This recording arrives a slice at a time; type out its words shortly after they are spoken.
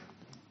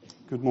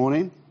Good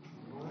morning.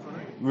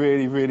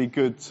 Really, really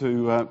good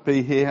to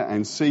be here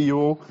and see you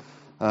all.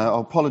 I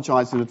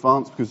apologise in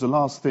advance because the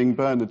last thing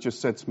Bernard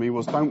just said to me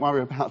was, don't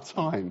worry about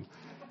time.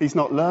 He's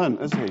not learned,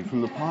 has he,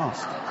 from the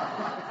past?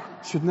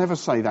 Should never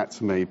say that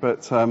to me,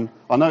 but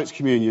I know it's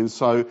communion,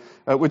 so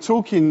we're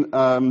talking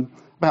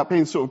about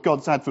being sort of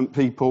God's Advent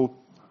people,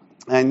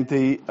 and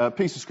the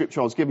piece of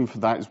scripture I was given for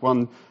that is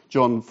 1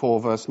 John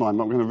 4 verse 9. I'm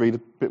going to read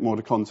a bit more of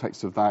the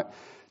context of that.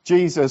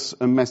 Jesus,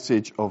 a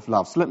message of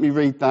love. So let me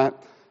read that,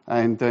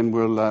 and then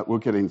we'll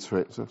get into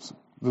it. So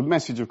the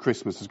message of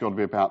Christmas has got to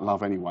be about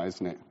love anyway,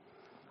 isn't it?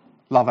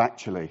 Love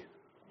Actually.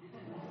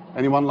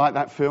 Anyone like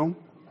that film?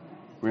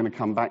 We're going to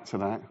come back to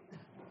that.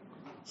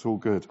 It's all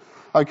good.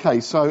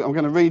 Okay, so I'm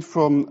going to read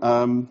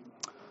from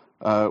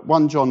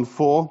 1 John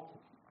 4.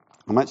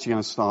 I'm actually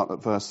going to start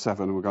at verse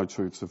 7 and we'll go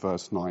through to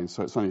verse 9,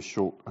 so it's only a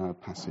short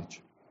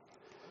passage.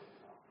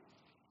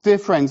 Dear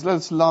friends, let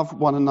us love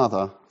one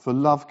another, for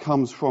love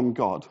comes from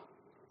God.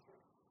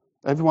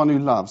 Everyone who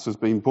loves has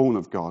been born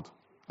of God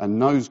and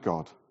knows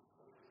God.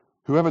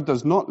 Whoever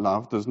does not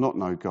love does not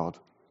know God,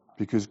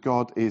 because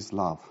God is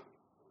love.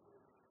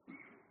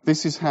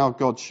 This is how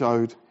God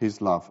showed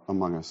his love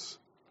among us.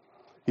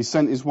 He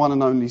sent his one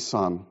and only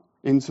Son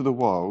into the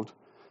world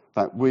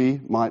that we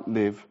might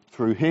live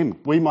through him.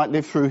 We might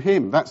live through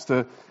him. That's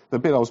the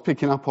bit I was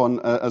picking up on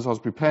as I was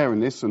preparing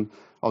this, and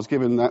I was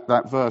given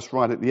that verse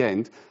right at the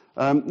end.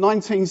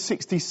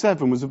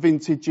 1967 was a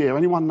vintage year.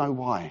 Anyone know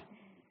why?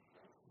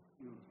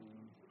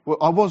 Well,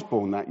 I was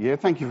born that year.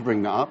 Thank you for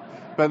bringing that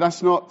up. But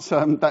that's not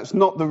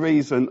the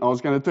reason I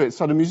was going to do it.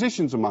 So the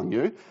musicians among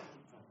you,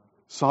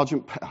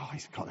 Sergeant...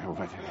 he's got it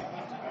already.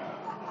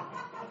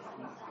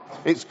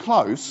 It's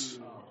close.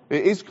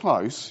 It is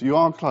close. You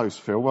are close,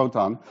 Phil. Well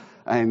done.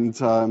 And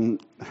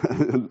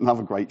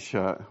another great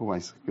shirt.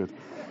 Always good.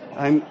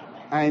 But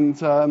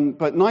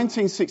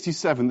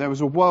 1967, there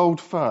was a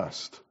world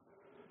first.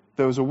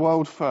 There was a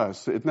world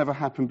first. It had never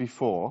happened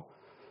before.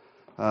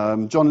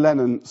 John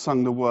Lennon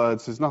sung the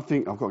words, there's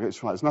nothing, I've got to get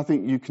this right, there's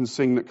nothing you can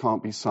sing that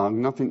can't be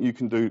sung, nothing you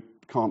can do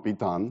can't be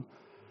done,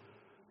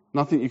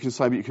 nothing you can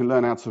say but you can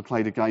learn how to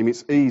play the game,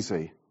 it's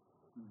easy.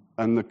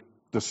 And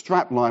the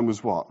strap line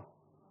was what?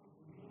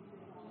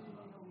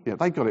 Yeah,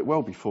 they got it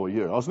well before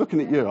you. I was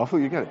looking at you, I thought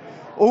you'd get it.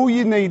 All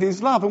you need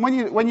is love. And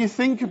when you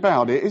think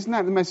about it, isn't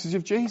that the message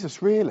of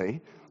Jesus,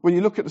 really? When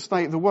you look at the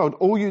state of the world,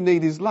 all you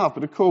need is love.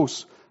 But of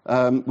course,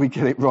 we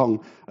get it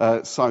wrong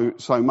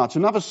so much.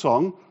 Another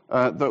song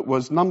that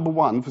was number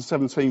one for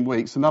 17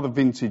 weeks, another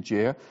vintage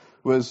year,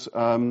 was,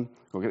 I'll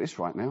get this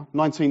right now,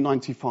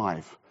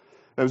 1995.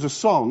 There was a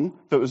song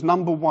that was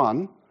number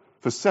one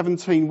for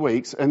 17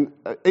 weeks, and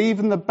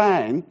even the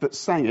band that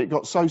sang it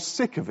got so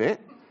sick of it,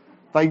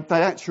 they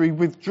actually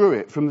withdrew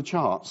it from the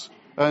charts.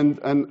 And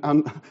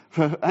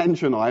for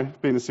Andrew and I,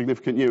 being a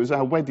significant year, it was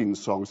our wedding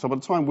song. So by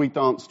the time we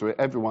danced to it,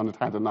 everyone had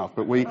had enough.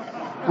 But we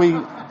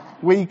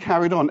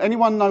carried on.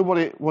 Anyone know what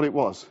it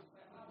was?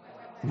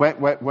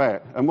 Wet, wet,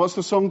 wet. And what's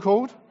the song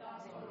called?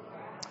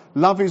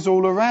 Love is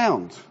all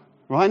around.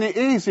 Right? And it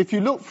is, if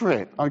you look for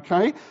it,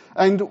 okay?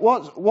 And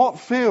what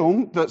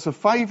film that's a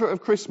favourite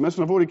of Christmas,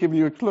 and I've already given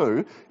you a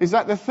clue, is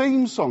that the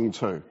theme song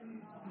to?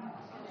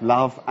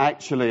 Love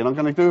Actually. And I'm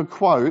going to do a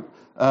quote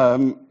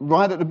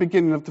right at the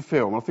beginning of the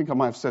film. I think I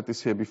might have said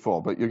this here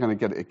before, but you're going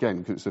to get it again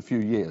because it's a few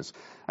years.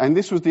 And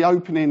this was the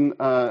opening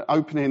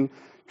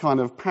kind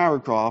of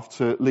paragraph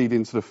to lead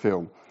into the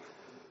film.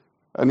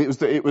 And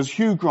it was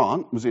Hugh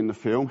Grant was in the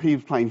film. He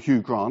was playing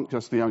Hugh Grant,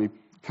 just the only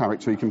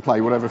character he can play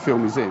whatever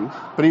film he's in.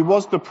 But he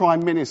was the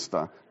Prime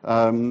Minister,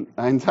 and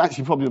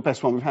actually probably the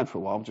best one we've had for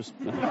a while.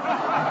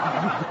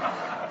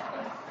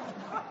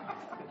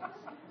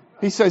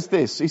 He says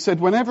this. He said,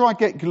 whenever I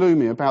get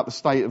gloomy about the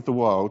state of the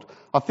world,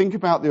 I think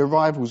about the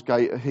arrivals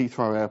gate at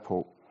Heathrow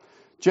Airport.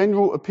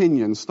 General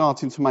opinion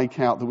starting to make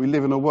out that we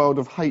live in a world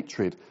of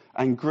hatred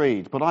and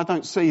greed, but I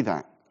don't see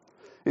that.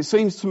 It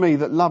seems to me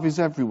that love is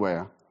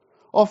everywhere.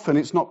 Often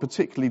it's not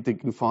particularly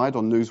dignified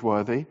or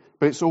newsworthy,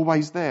 but it's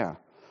always there.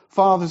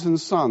 Fathers and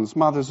sons,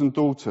 mothers and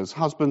daughters,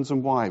 husbands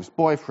and wives,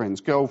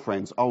 boyfriends,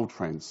 girlfriends, old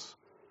friends.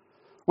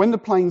 When the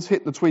planes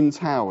hit the Twin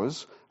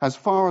Towers, as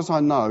far as I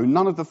know,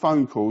 none of the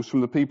phone calls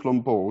from the people on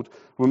board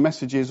were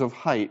messages of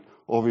hate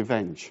or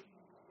revenge.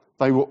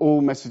 They were all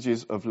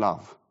messages of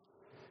love.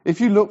 If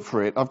you look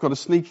for it, I've got a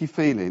sneaky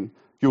feeling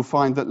you'll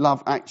find that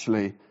love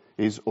actually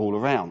is all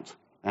around.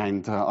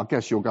 And I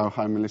guess you'll go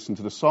home and listen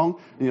to the song,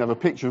 and you have a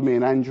picture of me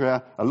and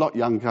Andrea, a lot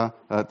younger,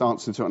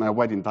 dancing to it on our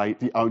wedding day,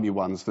 the only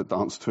ones that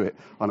dance to it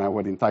on our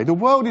wedding day. The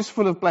world is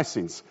full of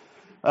blessings.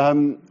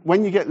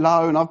 When you get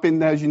low, and I've been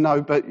there, as you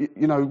know, but,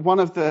 one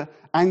of the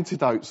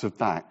antidotes of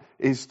that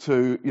is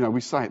to,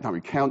 we say it, don't we,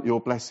 count your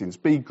blessings,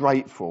 be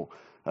grateful.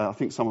 I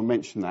think someone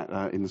mentioned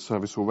that in the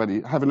service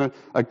already. Having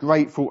a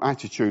grateful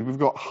attitude. We've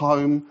got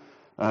home,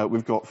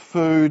 we've got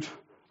food,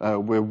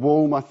 We're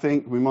warm, I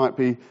think.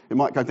 It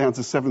might go down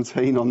to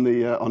 17 on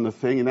the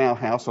thing in our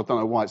house. I don't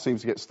know why it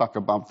seems to get stuck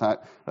above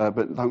that,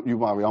 but don't you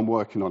worry, I'm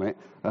working on it.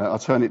 I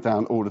turn it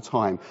down all the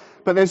time.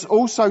 But there's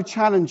also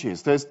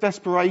challenges. There's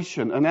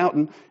desperation, and out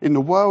in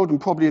the world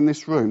and probably in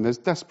this room, there's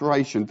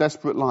desperation,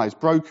 desperate lives,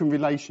 broken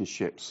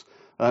relationships,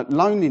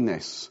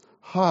 loneliness,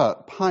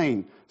 hurt,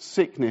 pain,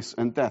 sickness,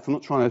 and death. I'm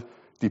not trying to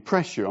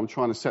depress you. I'm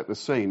trying to set the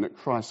scene that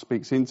Christ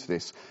speaks into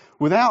this.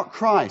 Without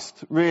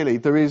Christ, really,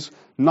 there is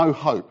no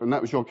hope. And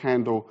that was your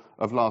candle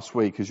of last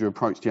week as you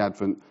approach the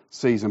Advent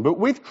season. But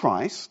with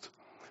Christ,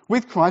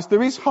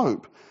 there is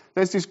hope.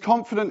 There's this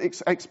confident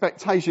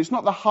expectation. It's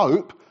not the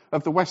hope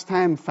of the West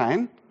Ham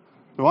fan,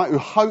 right, who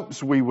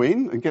hopes we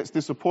win and gets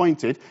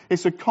disappointed.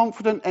 It's a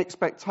confident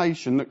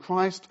expectation that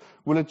Christ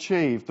will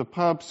achieve the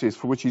purposes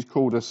for which he's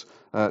called us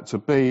to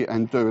be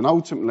and do. And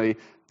ultimately,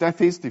 death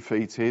is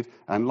defeated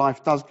and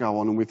life does go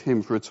on, and with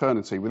him for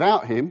eternity.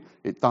 Without him,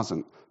 it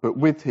doesn't. But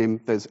with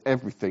him, there's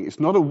everything. It's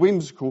not a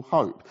whimsical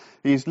hope.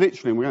 He is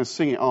literally, and we're going to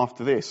sing it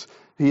after this,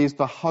 he is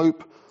the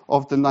hope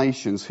of the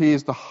nations. He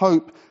is the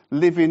hope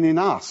living in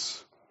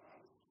us.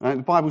 And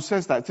the Bible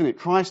says that, doesn't it?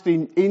 Christ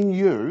in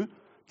you,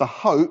 the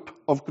hope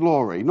of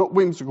glory. Not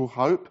whimsical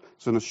hope,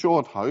 it's an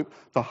assured hope.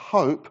 The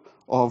hope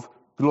of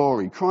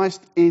glory.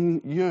 Christ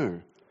in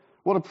you.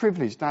 What a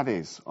privilege that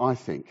is, I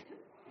think.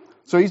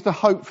 So he's the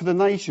hope for the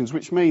nations,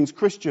 which means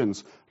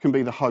Christians can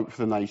be the hope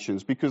for the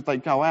nations because they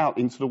go out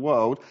into the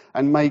world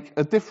and make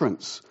a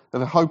difference. They're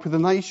the hope of the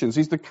nations.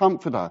 He's the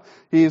comforter.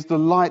 He is the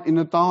light in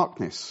the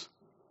darkness.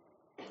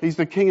 He's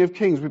the King of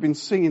Kings. We've been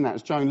singing that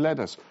as Joan led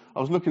us. I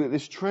was looking at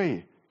this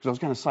tree because I was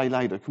going to say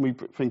later, can we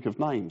think of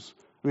names?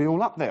 And they're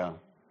all up there.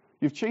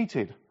 You've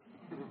cheated.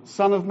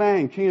 Son of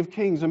Man, King of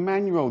Kings,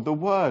 Emmanuel, the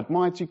Word,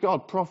 Mighty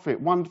God, Prophet,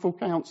 Wonderful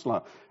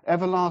Counselor,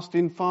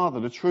 Everlasting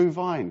Father, the True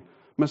Vine.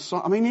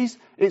 Messiah. I mean,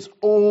 it's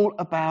all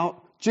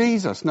about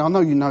Jesus. Now, I know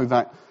you know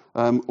that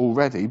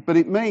already, but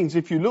it means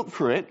if you look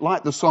for it,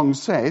 like the song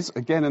says,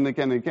 again and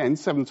again and again,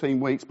 17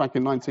 weeks back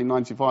in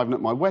 1995 and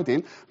at my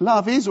wedding,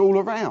 love is all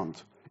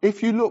around.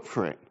 If you look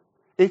for it.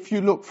 If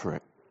you look for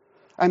it.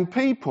 And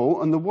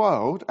people and the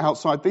world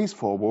outside these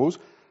four walls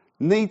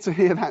need to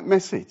hear that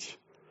message.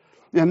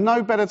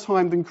 No better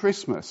time than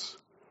Christmas.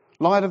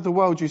 Light of the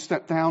world, you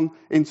step down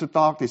into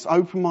darkness.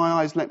 Open my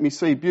eyes, let me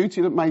see.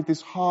 Beauty that made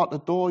this heart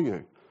adore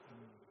you.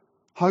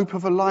 Hope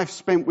of a life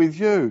spent with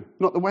you.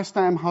 Not the West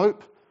Ham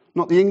hope.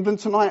 Not the England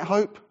tonight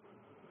hope.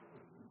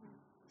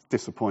 It's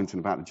disappointing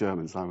about the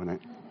Germans, though, isn't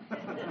it?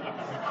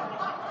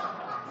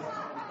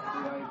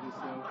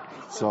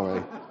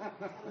 Sorry.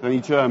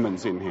 Any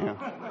Germans in here?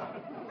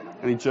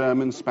 Any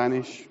German,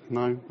 Spanish?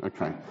 No?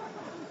 Okay.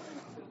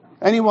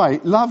 Anyway,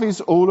 love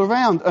is all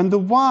around.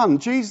 And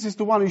Jesus is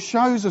the one who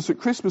shows us at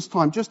Christmas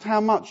time just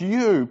how much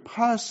you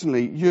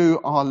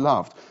are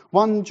loved.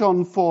 1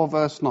 John 4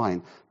 verse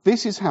 9.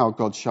 This is how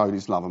God showed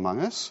his love among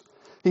us.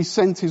 He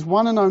sent his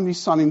one and only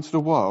Son into the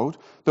world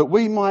that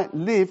we might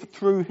live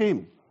through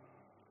him.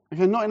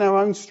 Okay, not in our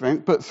own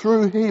strength, but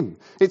through him.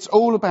 It's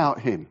all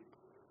about him.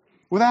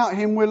 Without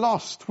him, we're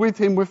lost. With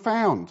him, we're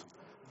found.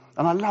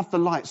 And I love the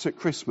lights at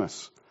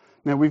Christmas.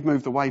 Now, we've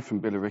moved away from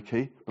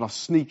Billericay, but I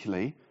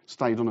sneakily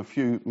stayed on a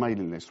few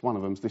mailing lists. One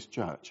of them's this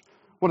church.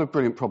 What a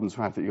brilliant problem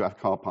to have that you have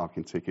car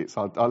parking tickets.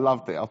 I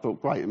loved it. I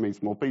thought, great, it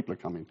means more people are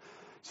coming.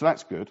 So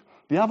that's good.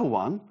 The other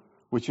one,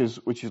 which is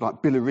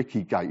like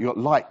Billericay Gate, you've got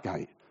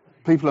Lightgate.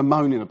 People are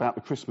moaning about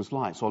the Christmas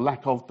lights or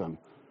lack of them.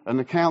 And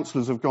the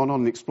councillors have gone on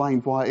and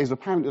explained why it is.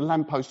 Apparently the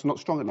lampposts are not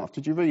strong enough.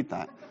 Did you read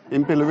that?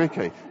 In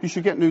Billericay. You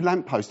should get new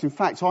lampposts. In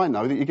fact, I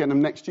know that you get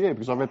them next year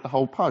because I read the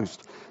whole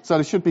post. So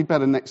they should be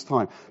better next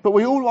time. But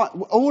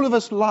all of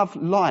us love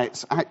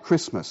lights at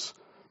Christmas.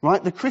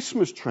 Right? The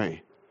Christmas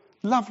tree.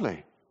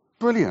 Lovely.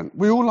 Brilliant.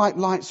 We all like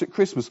lights at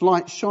Christmas.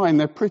 Lights shine.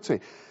 They're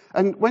pretty.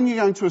 And when you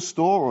go into a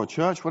store or a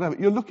church, whatever,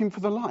 you're looking for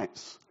the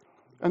lights.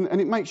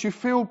 And it makes you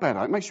feel better.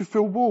 It makes you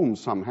feel warm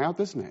somehow,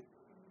 doesn't it?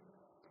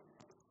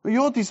 But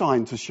you're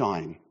designed to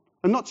shine.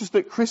 And not just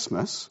at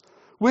Christmas.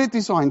 We're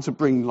designed to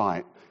bring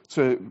light,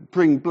 to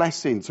bring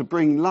blessing, to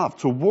bring love,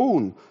 to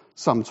warn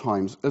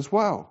sometimes as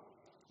well.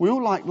 We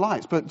all like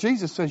lights, but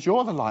Jesus says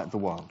you're the light of the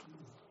world.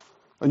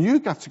 And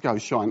you have to go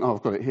shine. Oh,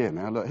 I've got it here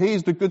now. Look, he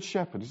is the good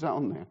shepherd. Is that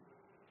on there?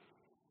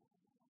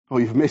 Oh,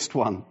 you've missed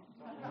one.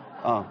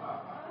 Oh.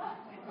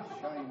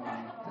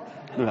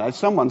 Look,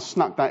 someone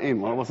snuck that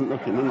in while I wasn't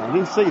looking. I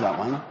didn't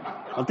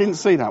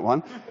see that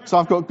one. So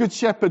I've got good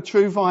shepherd,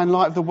 true vine,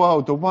 light of the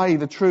world, the way,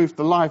 the truth,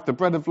 the life, the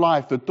bread of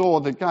life, the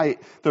door, the gate,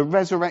 the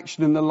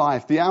resurrection and the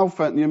life, the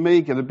Alpha and the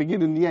Omega, the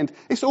beginning and the end.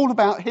 It's all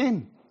about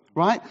him,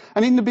 right?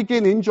 And in the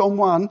beginning, John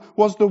 1,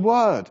 was the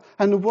Word.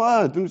 And the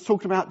Word, and it's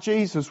talking about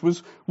Jesus,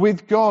 was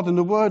with God, and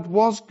the Word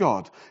was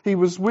God. He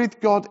was with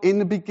God in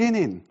the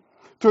beginning.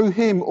 Through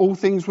him, all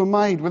things were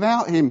made.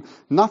 Without him,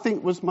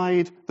 nothing was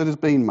made that has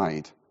been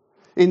made.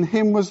 In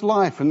him was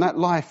life, and that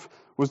life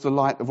was the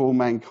light of all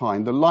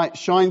mankind. The light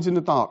shines in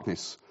the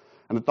darkness,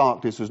 and the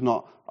darkness has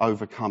not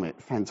overcome it.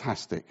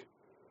 Fantastic.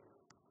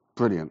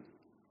 Brilliant.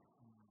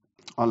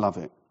 I love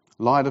it.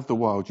 Light of the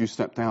world, you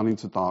step down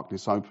into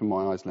darkness, open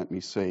my eyes, let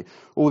me see.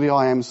 All the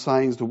I am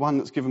sayings, the one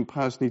that's given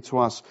personally to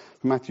us,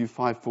 Matthew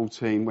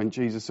 5:14, when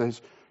Jesus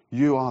says,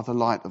 you are the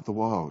light of the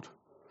world.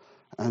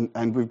 And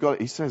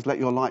he says, let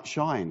your light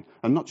shine.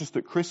 And not just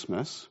at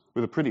Christmas,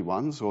 with the pretty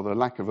ones, or the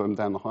lack of them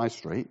down the high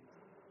street.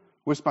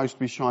 We're supposed to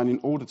be shining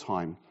all the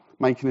time,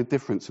 making a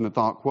difference in a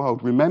dark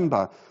world.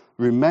 Remember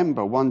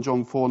 1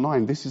 John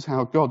 4:9, this is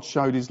how God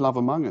showed his love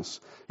among us.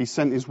 He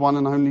sent his one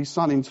and only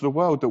Son into the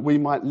world that we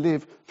might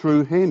live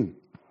through him.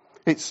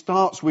 It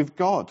starts with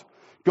God.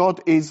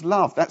 God is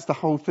love. That's the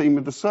whole theme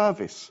of the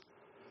service.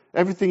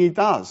 Everything he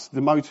does,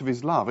 the motive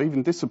is love,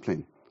 even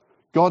discipline.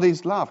 God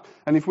is love.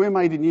 And if we're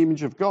made in the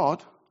image of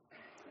God,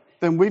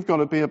 then we've got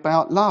to be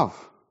about love.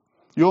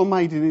 You're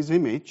made in his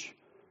image.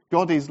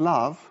 God is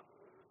love.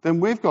 Then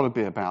we've got to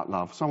be about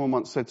love. Someone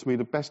once said to me,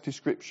 the best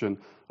description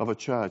of a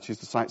church is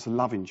to say it's a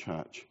loving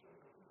church.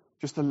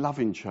 Just a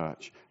loving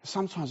church.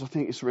 Sometimes I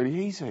think it's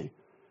really easy.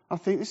 I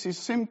think this is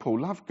simple.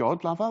 Love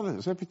God, love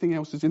others. Everything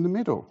else is in the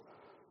middle.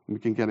 And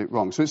we can get it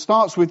wrong. So it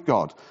starts with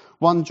God.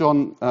 1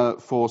 John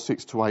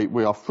 4:6-8,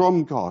 we are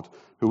from God.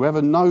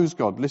 Whoever knows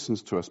God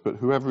listens to us, but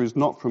whoever is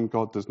not from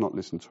God does not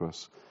listen to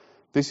us.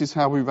 This is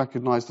how we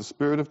recognize the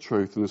spirit of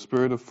truth and the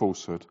spirit of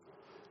falsehood.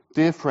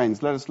 Dear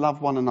friends, let us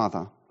love one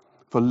another,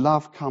 for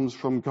love comes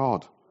from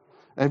God.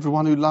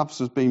 Everyone who loves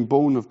has been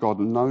born of God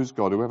and knows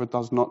God. Whoever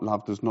does not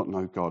love does not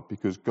know God,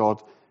 because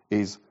God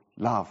is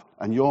love.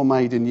 And you're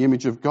made in the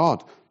image of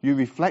God. You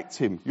reflect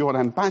him. You're an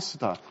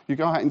ambassador. You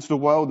go out into the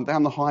world and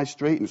down the high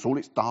street, and it's all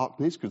its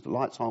darkness because the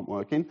lights aren't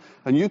working,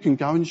 and you can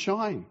go and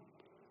shine.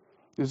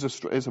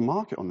 There's a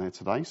market on there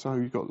today, so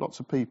you've got lots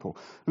of people.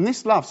 And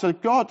this love, so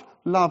God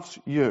loves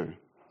you.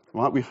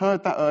 Right? We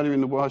heard that earlier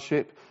in the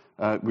worship.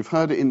 We've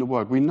heard it in the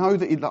Word. We know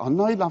that I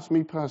know he loves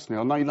me personally.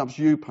 I know he loves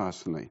you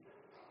personally.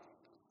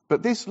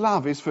 But this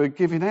love is for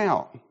giving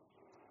out.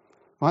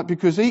 Right?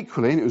 Because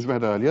equally, and it was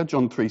read earlier,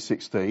 John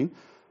 3:16,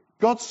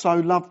 God so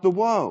loved the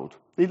world.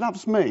 He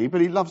loves me,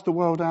 but he loves the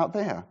world out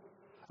there.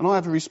 And I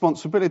have a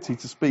responsibility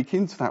to speak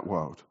into that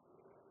world.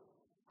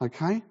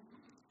 Okay?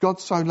 God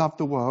so loved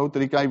the world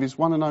that he gave his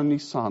one and only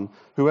Son.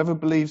 Whoever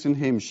believes in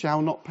him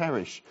shall not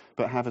perish,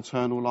 but have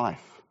eternal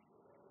life.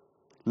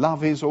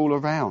 Love is all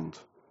around.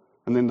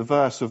 And then the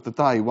verse of the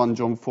day, 1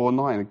 John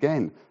 4:9,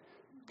 again,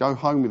 go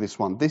home with this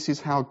one. This is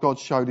how God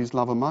showed his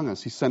love among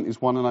us. He sent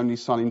his one and only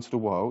Son into the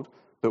world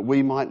that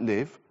we might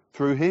live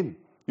through him.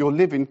 You're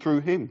living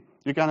through him.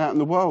 You're going out in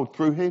the world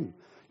through him.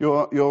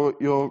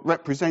 You're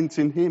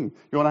representing him.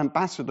 You're an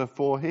ambassador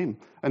for him.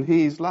 And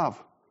he is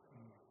love.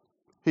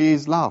 He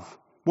is love.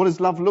 What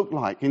does love look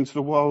like into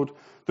the world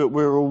that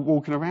we're all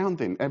walking around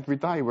in every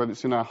day, whether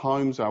it's in our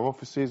homes, our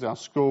offices, our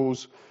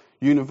schools,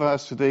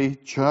 university,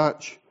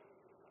 church?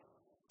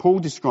 Paul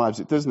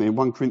describes it, doesn't he, in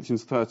 1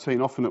 Corinthians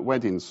 13, often at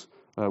weddings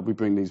we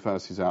bring these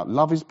verses out.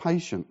 Love is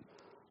patient.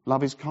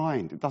 Love is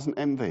kind. It doesn't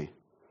envy.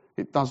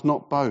 It does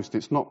not boast.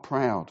 It's not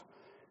proud.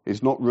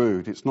 It's not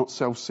rude. It's not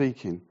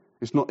self-seeking.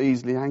 It's not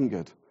easily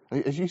angered.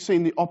 Have you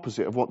seen the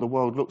opposite of what the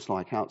world looks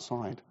like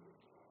outside?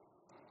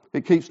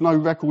 It keeps no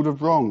record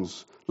of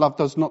wrongs. Love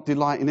does not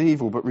delight in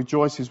evil, but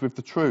rejoices with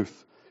the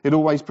truth. It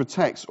always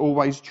protects,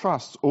 always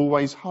trusts,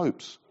 always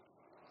hopes,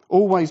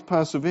 always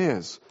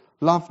perseveres.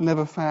 Love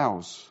never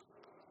fails.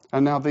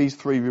 And now these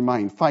three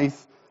remain: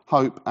 faith,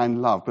 hope,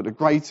 and love. But the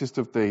greatest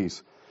of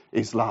these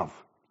is love.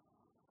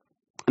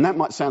 And that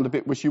might sound a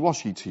bit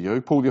wishy-washy to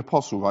you. Paul the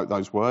Apostle wrote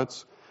those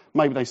words.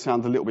 Maybe they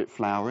sound a little bit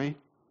flowery.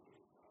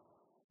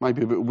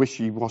 Maybe a bit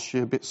wishy-washy,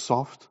 a bit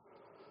soft.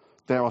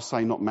 Dare I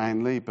say not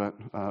manly, but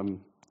I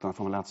don't know if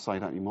I'm allowed to say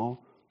that anymore.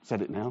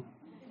 Said it now.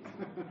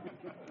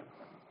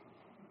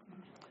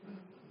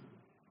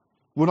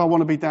 Would I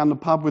want to be down the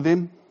pub with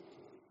him?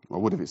 I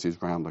would if it's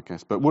his round, I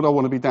guess. But would I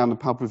want to be down the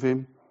pub with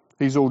him?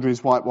 He's ordering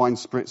his white wine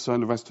spritzer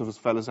and the rest of us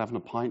fellas having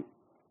a pint.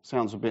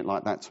 Sounds a bit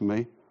like that to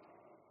me.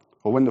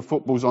 Or when the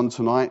football's on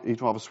tonight,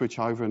 he'd rather switch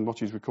over and watch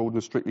his recording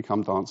of Strictly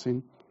Come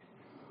Dancing.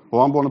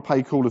 Or I want to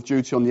play Call of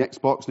Duty on the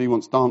Xbox and he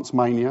wants Dance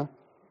Mania.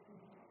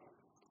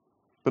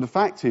 But the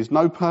fact is,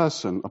 no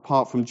person,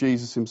 apart from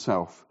Jesus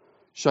himself,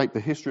 shaped the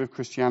history of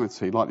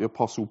Christianity like the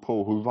Apostle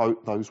Paul, who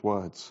wrote those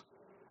words.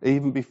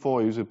 Even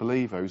before he was a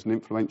believer, he was an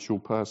influential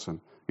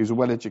person. He was a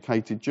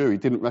well-educated Jew. He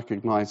didn't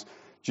recognise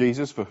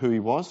Jesus for who he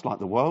was, like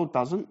the world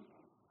doesn't.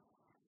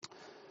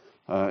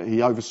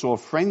 He oversaw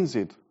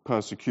frenzied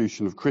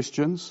persecution of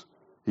Christians.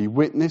 He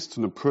witnessed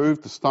and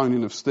approved the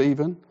stoning of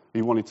Stephen.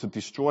 He wanted to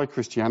destroy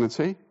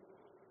Christianity.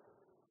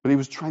 But he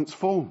was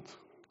transformed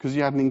because he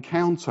had an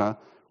encounter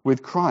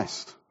with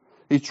Christ.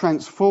 He's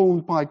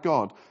transformed by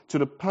God to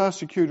the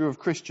persecutor of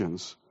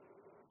Christians,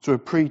 to a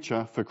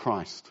preacher for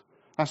Christ.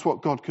 That's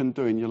what God can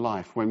do in your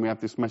life when we have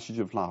this message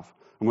of love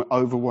and we're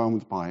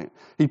overwhelmed by it.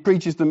 He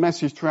preaches the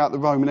message throughout the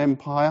Roman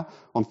Empire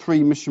on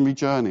 3 missionary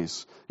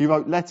journeys. He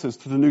wrote letters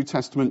to the New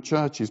Testament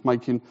churches,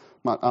 making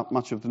up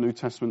much of the New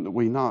Testament that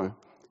we know.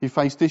 He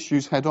faced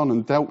issues head on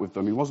and dealt with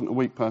them. He wasn't a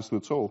weak person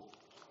at all.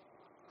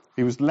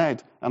 He was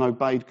led and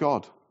obeyed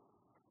God.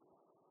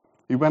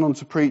 He went on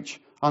to preach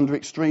under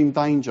extreme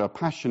danger,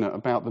 passionate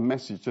about the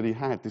message that he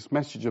had, this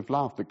message of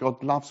love, that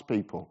God loves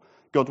people.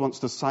 God wants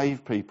to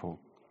save people.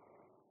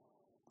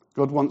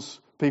 God wants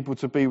people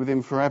to be with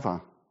him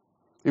forever.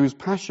 He was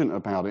passionate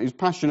about it. He was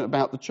passionate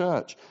about the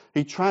church.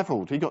 He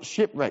travelled. He got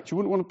shipwrecked. You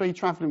wouldn't want to be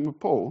travelling with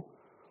Paul.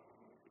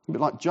 A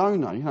bit like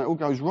Jonah, it all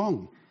goes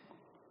wrong.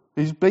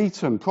 He's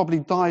beaten, probably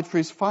died for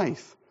his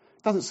faith.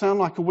 Doesn't sound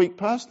like a weak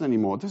person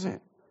anymore, does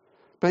it?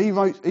 But he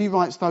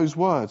writes those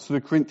words to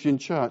the Corinthian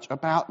church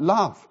about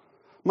love.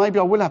 Maybe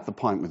I will have the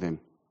pint with him.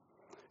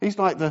 He's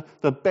like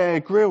the Bear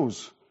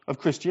Grylls of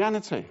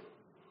Christianity.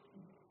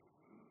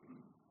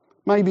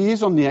 Maybe he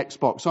is on the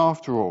Xbox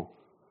after all,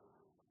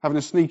 having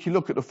a sneaky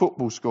look at the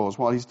football scores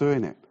while he's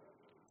doing it.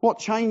 What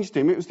changed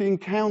him? It was the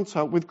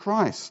encounter with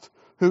Christ,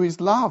 who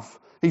is love.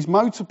 He's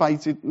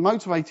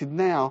motivated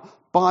now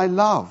by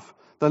love.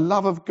 The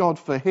love of God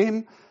for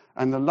him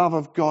and the love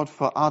of God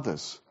for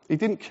others. He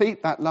didn't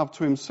keep that love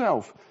to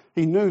himself.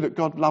 He knew that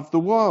God loved the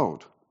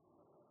world.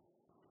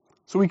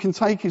 So we can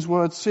take his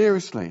words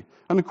seriously.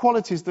 And the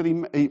qualities that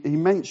he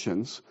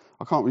mentions,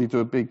 I can't really do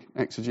a big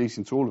exegesis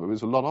into all of them.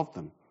 There's a lot of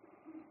them.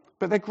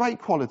 But they're great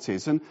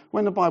qualities. And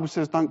when the Bible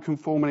says don't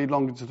conform any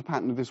longer to the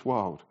pattern of this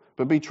world,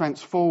 but be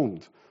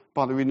transformed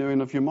by the renewing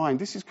of your mind,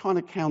 this is kind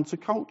of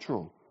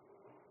countercultural.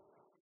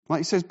 Like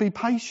he says, be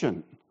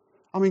patient.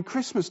 I mean,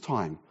 Christmas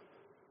time.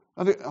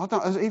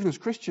 Even as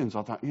Christians,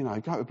 go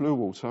to Blue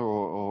Water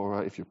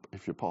or if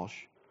you're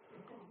posh,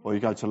 or you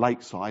go to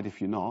Lakeside if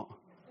you're not,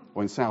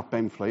 or in South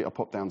Benfleet, I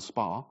pop down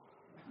Spa.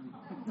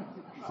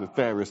 There's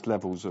various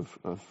levels of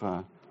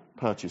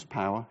purchase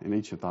power in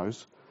each of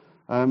those.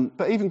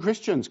 But even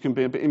Christians can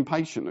be a bit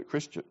impatient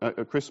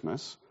at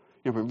Christmas.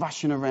 We're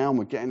rushing around,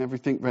 we're getting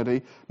everything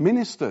ready.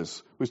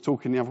 Ministers, was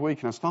talking the other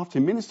week in our staff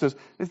team, ministers,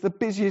 it's the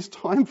busiest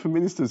time for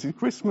ministers is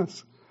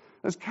Christmas.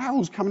 There's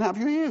carols coming out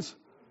of your ears.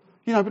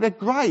 But they're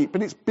great,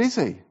 but it's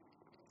busy.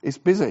 It's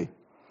busy.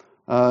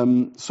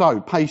 So,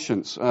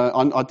 patience.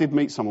 I did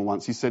meet someone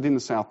once. He said, in the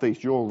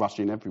southeast, you're all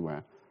rushing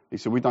everywhere. He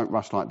said, we don't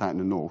rush like that in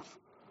the north.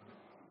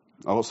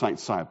 I've got something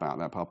to say about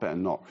that, but I better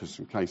not, because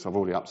in case I've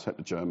already upset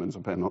the Germans,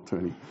 I better not do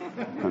any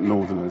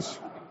northerners.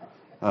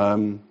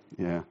 So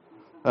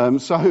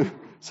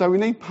we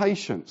need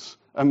patience.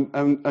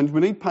 And we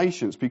need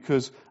patience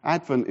because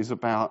Advent is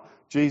about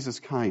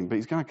Jesus came, but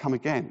he's going to come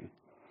again.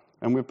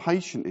 And we're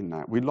patient in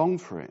that. We long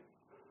for it.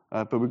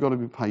 But we've got to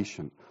be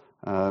patient.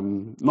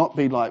 Not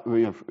be like,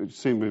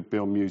 soon we'll be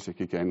on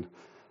music again.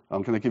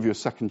 I'm going to give you a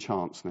second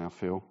chance now,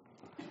 Phil.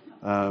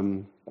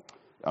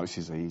 This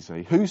is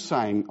easy. Who's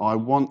saying, I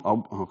want it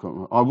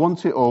all, I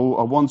want it all,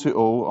 I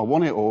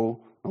want it all,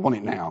 I want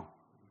it now?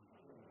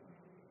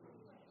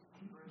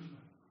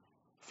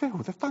 Phil,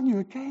 they've done you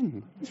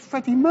again. It's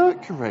Freddie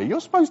Mercury.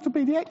 You're supposed to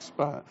be the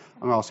expert.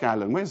 I'm going to ask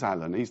Alan. Where's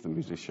Alan? He's the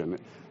musician.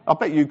 I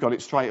bet you got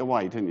it straight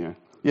away, didn't you?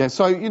 Yeah,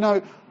 so,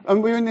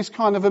 and we're in this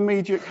kind of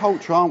immediate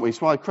culture, aren't we? It's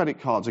why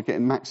credit cards are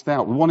getting maxed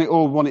out. We want it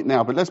all, we want it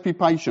now. But let's be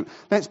patient.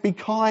 Let's be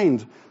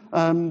kind.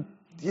 So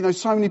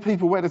many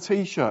people wear the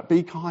T-shirt.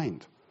 Be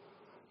kind.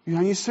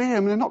 You see them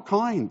and they're not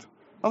kind.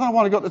 I don't know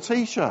why they got the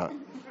T-shirt.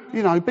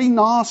 Be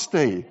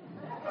nasty.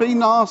 Be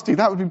nasty.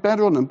 That would be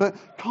better on them. But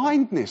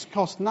kindness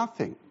costs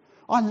nothing.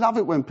 I love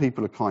it when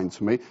people are kind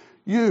to me.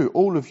 You,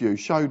 all of you,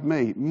 showed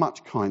me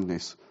much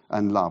kindness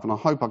and love. And I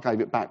hope I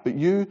gave it back. But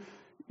you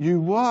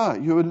are.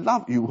 You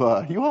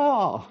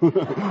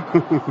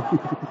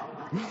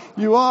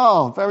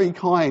are very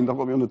kind. I've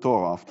got to be on the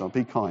door after.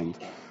 Be kind.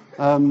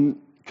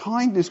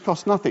 Kindness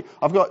costs nothing.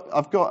 I've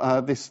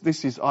got this.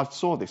 I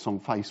saw this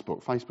on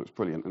Facebook. Facebook's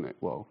brilliant, isn't it?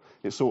 Well,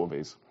 it sort of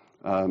is.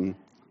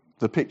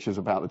 The pictures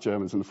about the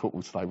Germans and the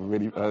football today were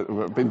really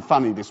been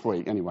funny this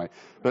week. Anyway,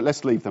 but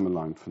let's leave them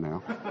alone for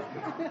now.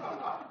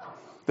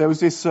 There was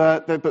this,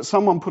 but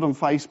someone put on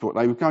Facebook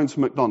they were going to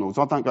McDonald's.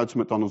 I don't go to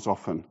McDonald's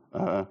often,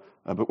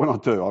 but when I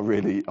do, I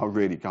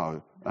really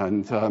go.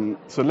 And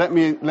so let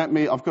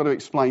me. I've got to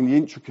explain the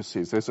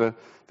intricacies. There's a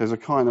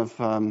kind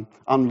of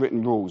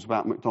unwritten rules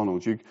about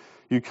McDonald's.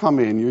 You come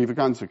in, you either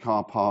go into a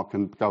car park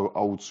and go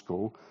old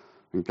school,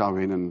 and go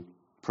in and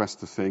press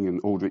the thing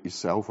and order it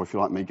yourself, or if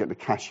you're like me, get the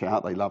cash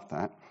out. They love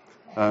that.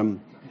 But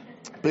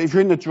if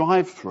you're in the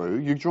drive-through,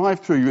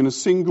 you're in a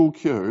single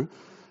queue.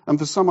 And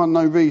for some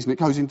unknown reason, it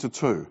goes into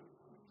two. I don't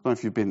know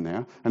if you've been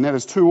there. And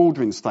there's two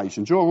ordering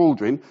stations. You're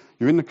ordering,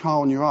 you're in the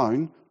car on your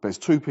own, but there's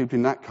two people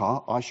in that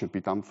car. I should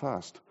be done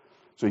first.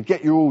 So you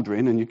get your order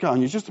in and you go,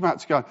 and you're just about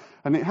to go.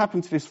 And it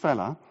happened to this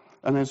fella,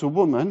 and there's a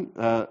woman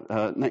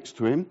next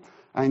to him,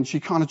 and she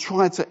kind of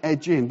tried to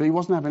edge in, but he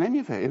wasn't having any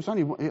of it.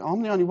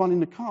 I'm the only one in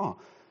the car.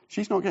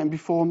 She's not getting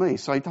before me,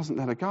 so he doesn't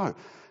let her go.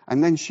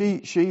 And then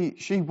she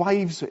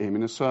waves at him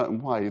in a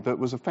certain way that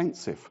was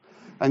offensive,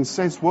 and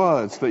says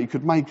words that he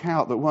could make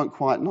out that weren't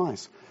quite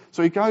nice.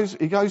 So he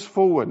goes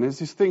forward, and there's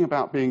this thing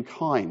about being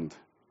kind,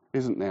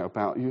 isn't there?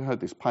 About, you heard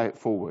this, pay it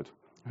forward.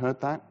 You heard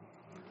that?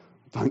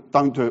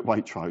 Don't do it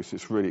Waitrose,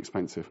 it's really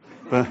expensive.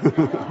 But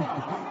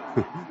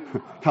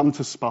come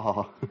to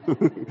Spa.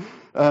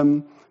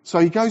 So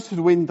he goes to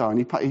the window and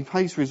he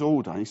pays for his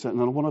order. And he said,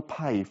 and I want to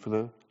pay for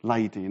the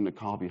lady in the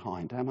car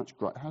behind. How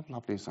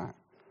lovely is that?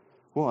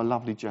 What a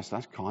lovely gesture.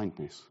 That's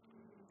kindness.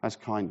 That's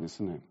kindness,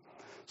 isn't it?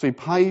 So he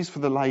pays for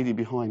the lady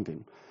behind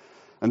him.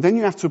 And then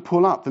you have to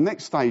pull up. The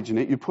next stage in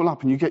it, you pull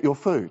up and you get your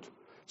food.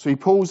 So he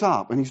pulls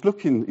up and he's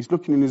looking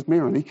in his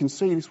mirror and he can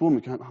see this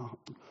woman going,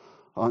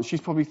 and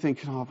she's probably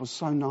thinking, I was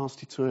so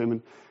nasty to him,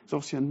 and he's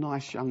obviously a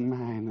nice young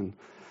man and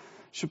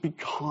should be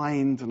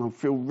kind, and I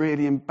feel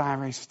really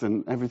embarrassed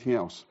and everything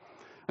else.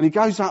 And he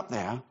goes up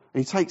there and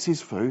he takes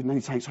his food and then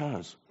he takes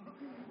hers.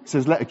 He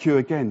says, let her queue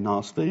again,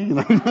 nasty, you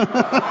know.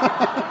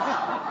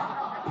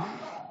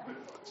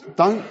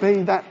 Don't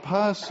be that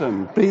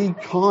person. Be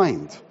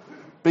kind.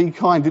 Be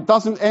kind. It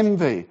doesn't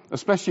envy,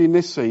 especially in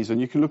this season.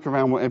 You can look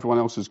around what everyone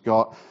else has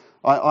got.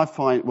 I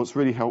find what's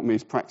really helped me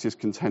is practice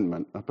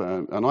contentment.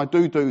 And I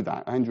do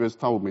that. Andrew has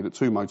told me that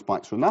 2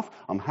 motorbikes are enough.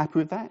 I'm happy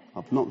with that.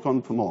 I've not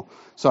gone for more.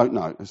 So,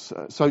 no.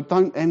 So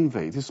don't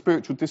envy. This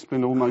spiritual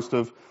discipline almost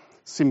of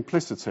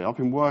simplicity. I've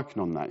been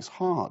working on that. It's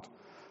hard.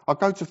 I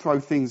go to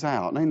throw things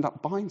out and I end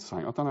up buying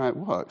something. I don't know how it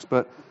works.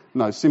 But,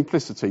 no,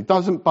 simplicity.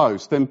 Doesn't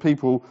boast. Then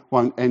people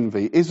won't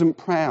envy. Isn't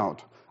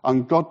proud.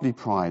 Ungodly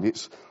pride.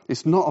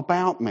 It's not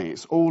about me.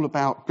 It's all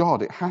about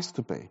God. It has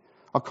to be.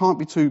 I can't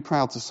be too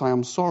proud to say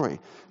I'm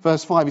sorry.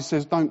 Verse 5, he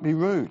says, don't be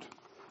rude.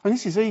 And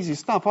this is easy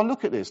stuff. I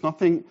look at this and I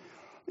think,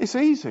 it's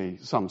easy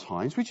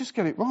sometimes. We just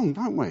get it wrong,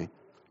 don't we?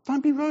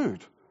 Don't be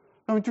rude.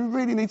 I mean, do we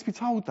really need to be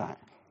told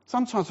that?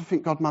 Sometimes I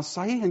think God must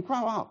say, Ian,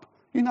 grow up.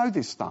 You know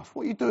this stuff.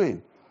 What are you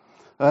doing?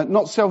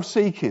 Not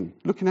self-seeking,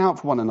 looking out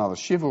for one another,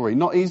 chivalry,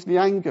 not easily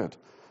angered,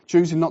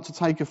 choosing not to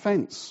take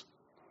offence.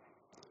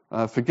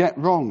 Forget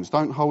wrongs,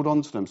 don't hold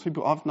on to them.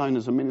 People I've known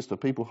as a minister,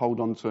 people hold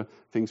on to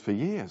things for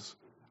years.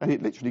 And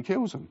it literally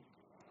kills them.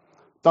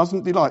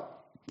 Doesn't delight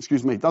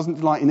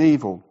in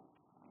evil.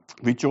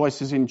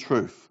 Rejoices in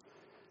truth.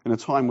 In a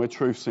time where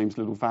truth seems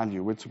little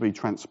value, we're to be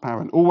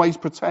transparent. Always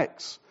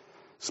protects.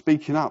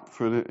 Speaking up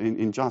for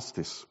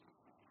injustice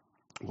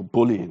or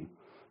bullying.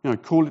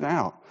 Call it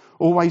out.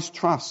 Always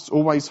trusts,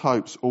 always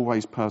hopes,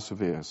 always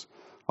perseveres.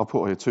 I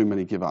put here too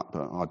many give up,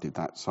 but I did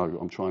that, so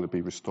I'm trying to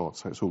be restored,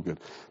 so it's all good.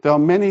 There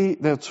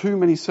are too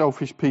many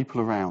selfish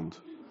people around.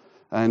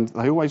 And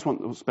they always want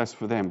what's best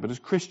for them. But as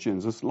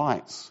Christians, as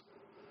lights,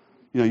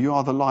 you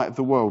are the light of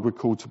the world. We're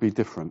called to be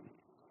different.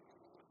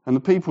 And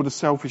the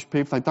selfish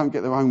people, they don't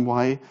get their own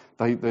way.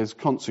 There's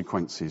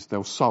consequences.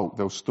 They'll sulk.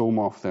 They'll storm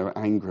off. They're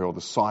angry, or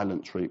the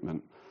silent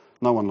treatment.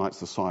 No one likes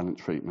the silent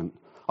treatment.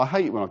 I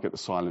hate it when I get the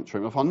silent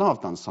treatment. If I know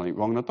I've done something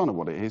wrong and I don't know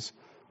what it is,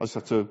 I just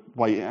have to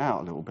wait it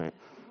out a little bit.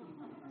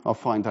 I'll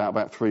find out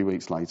about 3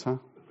 weeks later.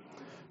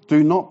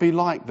 Do not be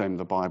like them,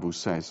 the Bible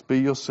says. Be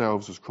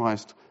yourselves as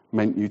Christ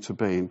meant you to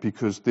be.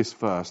 Because this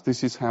verse,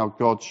 this is how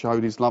God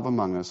showed his love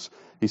among us.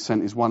 He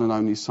sent his one and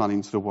only Son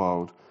into the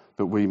world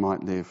that we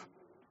might live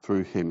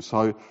through him.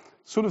 So,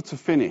 sort of to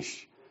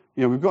finish,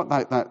 we've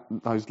got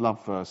those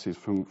love verses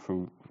from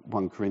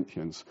 1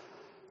 Corinthians.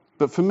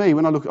 But for me,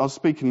 when I was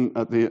speaking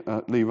at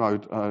the Lee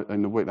Road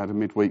in the week, they had a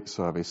midweek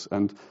service,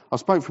 and I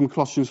spoke from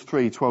Colossians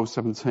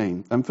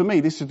 3:12-17. And for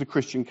me, this is the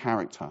Christian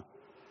character.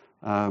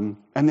 And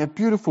they're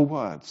beautiful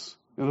words.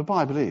 The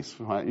Bible is,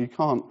 right?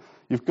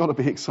 You've got to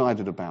be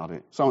excited about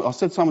it. So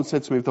someone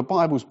said to me, if the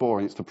Bible's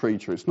boring, it's the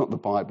preacher. It's not the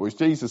Bible. If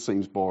Jesus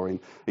seems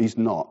boring, he's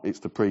not. It's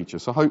the preacher.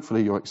 So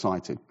hopefully you're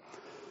excited.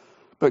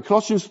 But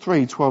Colossians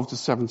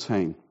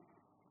 3:12-17.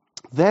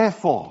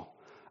 Therefore,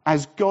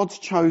 as God's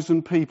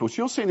chosen people.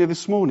 So you're sitting here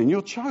this morning,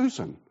 you're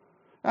chosen.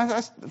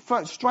 That's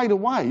straight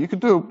away. You could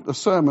do a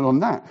sermon on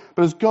that.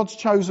 But as God's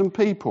chosen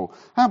people.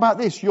 How about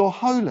this? You're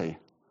holy.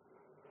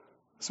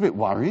 It's a bit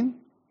worrying.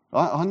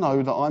 I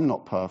know that I'm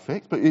not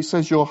perfect, but it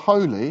says you're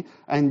holy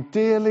and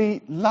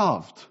dearly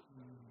loved.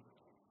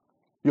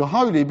 You're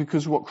holy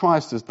because of what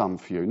Christ has done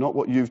for you, not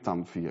what you've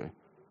done for you.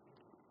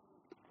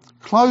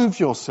 Clothe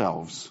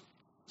yourselves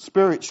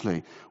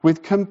spiritually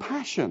with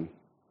compassion,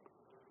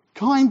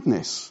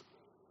 kindness.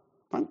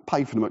 Don't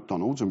pay for the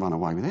McDonald's and run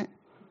away with it.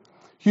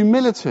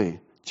 Humility,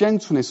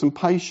 gentleness and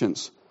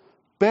patience.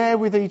 Bear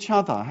with each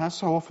other. How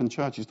so often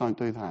churches don't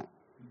do that?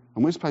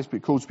 And we're supposed to be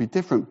called to be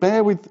different.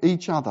 Bear with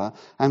each other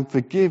and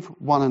forgive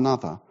one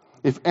another.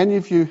 If any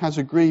of you has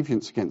a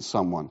grievance against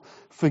someone,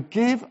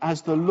 forgive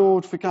as the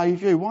Lord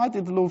forgave you. Why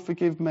did the Lord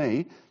forgive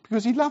me?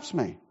 Because he loves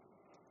me.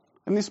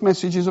 And this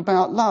message is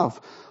about love.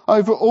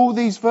 Over all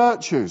these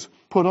virtues,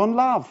 put on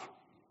love,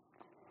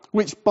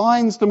 which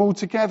binds them all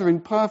together in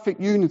perfect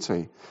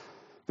unity.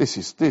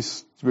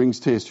 This brings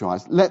tears to your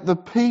eyes. Let the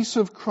peace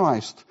of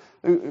Christ...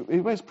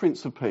 Where's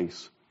Prince of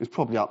Peace? It's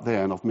probably up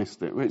there and I've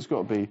missed it. It's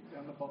got to be...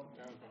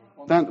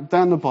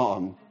 Down the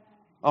bottom.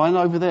 Oh, and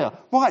over there.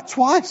 Right,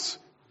 twice.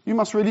 You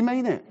must really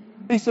mean it.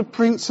 He's the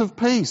Prince of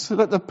Peace.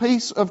 Let the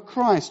peace of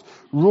Christ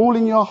rule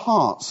in your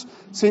hearts,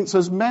 since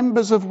as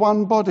members of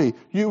one body,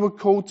 you were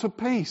called to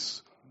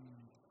peace.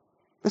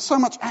 There's so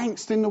much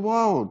angst in the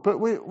world, but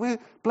we're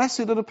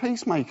blessed are the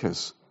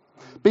peacemakers.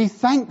 Be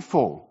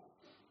thankful.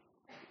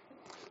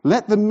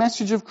 Let the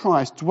message of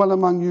Christ dwell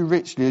among you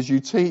richly as you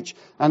teach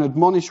and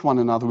admonish one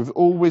another with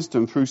all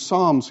wisdom through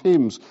psalms,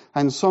 hymns,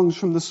 and songs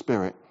from the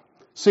Spirit,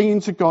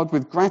 singing to God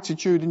with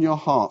gratitude in your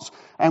hearts.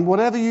 And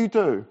whatever you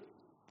do,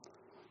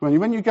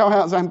 When you go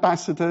out as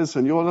ambassadors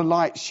and you're the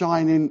light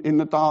shining in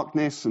the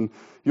darkness and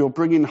you're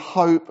bringing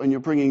hope and you're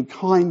bringing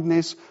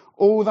kindness,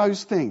 all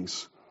those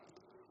things.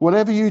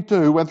 Whatever you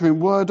do, whether in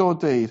word or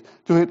deed,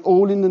 do it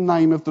all in the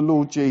name of the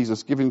Lord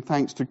Jesus, giving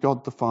thanks to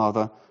God the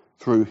Father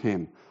through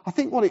him. I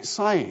think what it's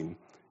saying,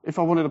 if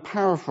I wanted to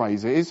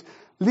paraphrase it, is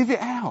live it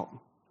out.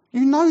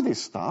 You know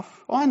this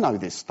stuff. I know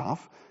this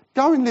stuff.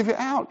 Go and live it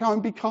out. Go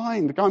and be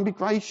kind. Go and be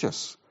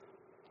gracious.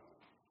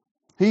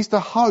 He's the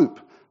hope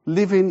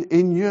living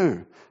in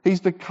you.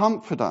 He's the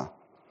comforter.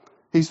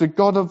 He's the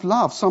God of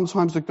love,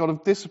 sometimes the God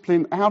of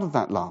discipline out of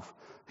that love.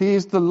 He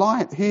is the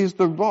light. He is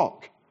the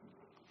rock.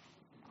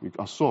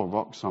 I saw a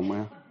rock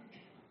somewhere.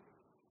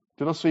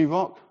 Did I see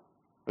rock?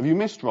 Have you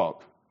missed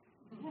rock?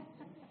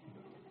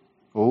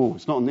 Oh,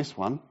 it's not on this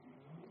one.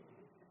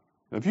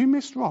 Have you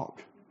missed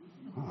rock?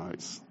 Oh,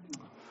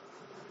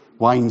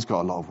 Wayne's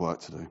got a lot of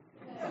work to do.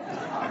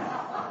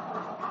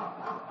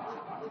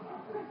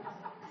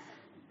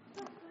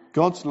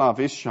 God's love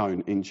is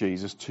shown in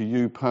Jesus to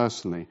you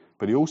personally,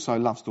 but he also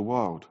loves the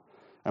world.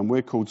 And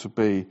we're called to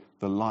be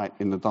the light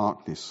in the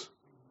darkness.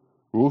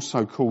 We're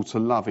also called to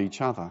love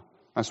each other.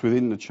 That's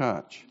within the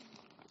church.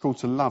 We're called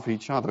to love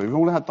each other. We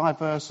all have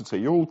diversity.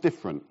 You're all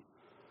different.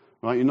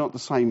 Right? You're not the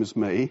same as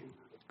me.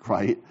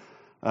 Great.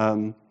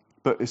 But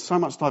there's so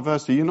much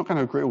diversity. You're not going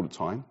to agree all the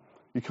time.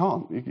 You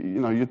can't.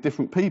 You're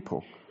different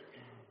people.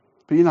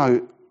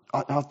 But,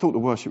 I thought the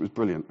worship was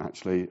brilliant,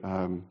 actually.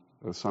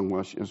 The sung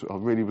worship. I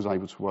really was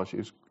able to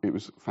worship. It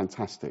was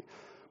fantastic.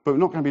 But we're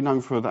not going to be known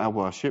for our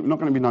worship. We're not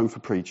going to be known for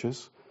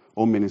preachers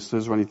or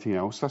ministers or anything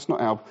else. That's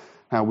not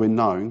how we're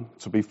known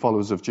to be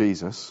followers of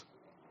Jesus.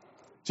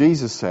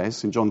 Jesus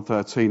says in John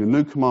 13, a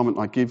new commandment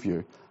I give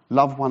you,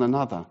 love one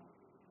another.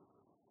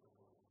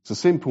 It's a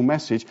simple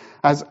message.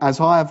 As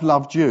I have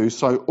loved you,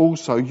 so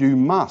also you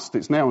must.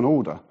 It's now an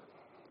order.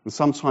 And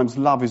sometimes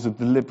love is a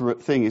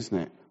deliberate thing, isn't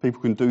it?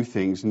 People can do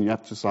things and you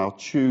have to say, I'll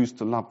choose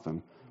to love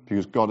them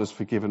because God has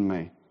forgiven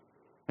me.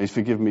 He's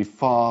forgiven me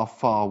far,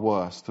 far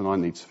worse than I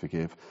need to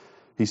forgive.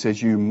 He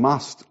says, you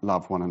must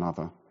love one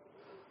another.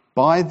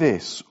 By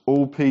this,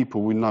 all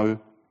people will know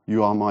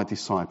you are my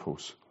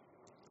disciples.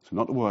 So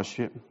not the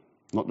worship,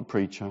 not the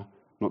preacher,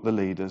 not the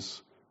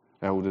leaders,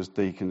 elders,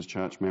 deacons,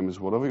 church members,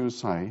 whatever you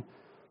say,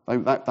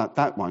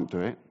 that won't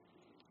do it.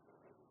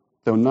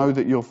 They'll know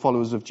that you're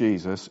followers of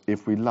Jesus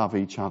if we love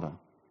each other.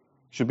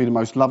 Should be the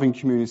most loving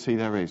community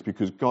there is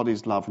because God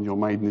is love and you're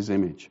made in his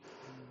image.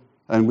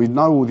 And we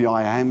know all the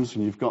I ams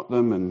and you've got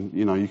them and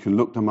you can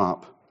look them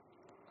up.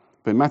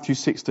 But in Matthew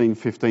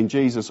 16:15,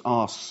 Jesus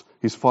asks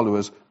his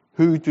followers,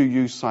 who do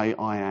you say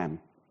I am?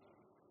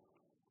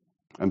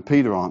 And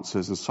Peter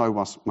answers, and so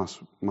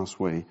must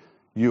we,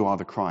 you are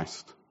the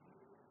Christ.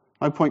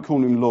 No point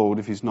calling him Lord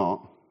if he's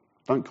not.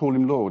 Don't call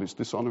him Lord, it's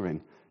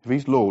dishonouring. If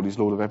he's Lord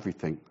of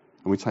everything.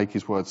 And we take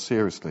his word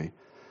seriously.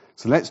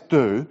 So let's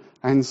do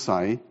and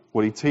say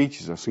what he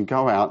teaches us and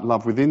go out,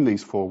 love within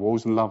these four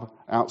walls and love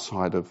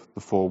outside of the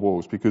four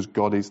walls because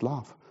God is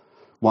love.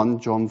 1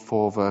 John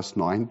 4 verse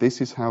 9,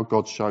 this is how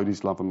God showed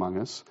his love among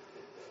us.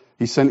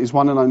 He sent his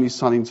one and only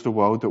Son into the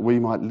world that we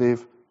might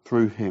live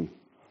through him.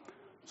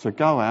 So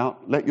go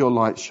out, let your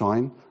light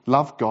shine,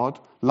 love God,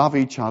 love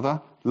each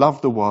other,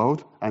 love the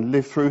world and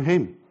live through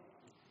him.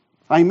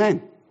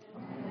 Amen.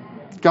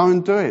 Go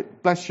and do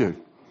it. Bless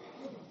you.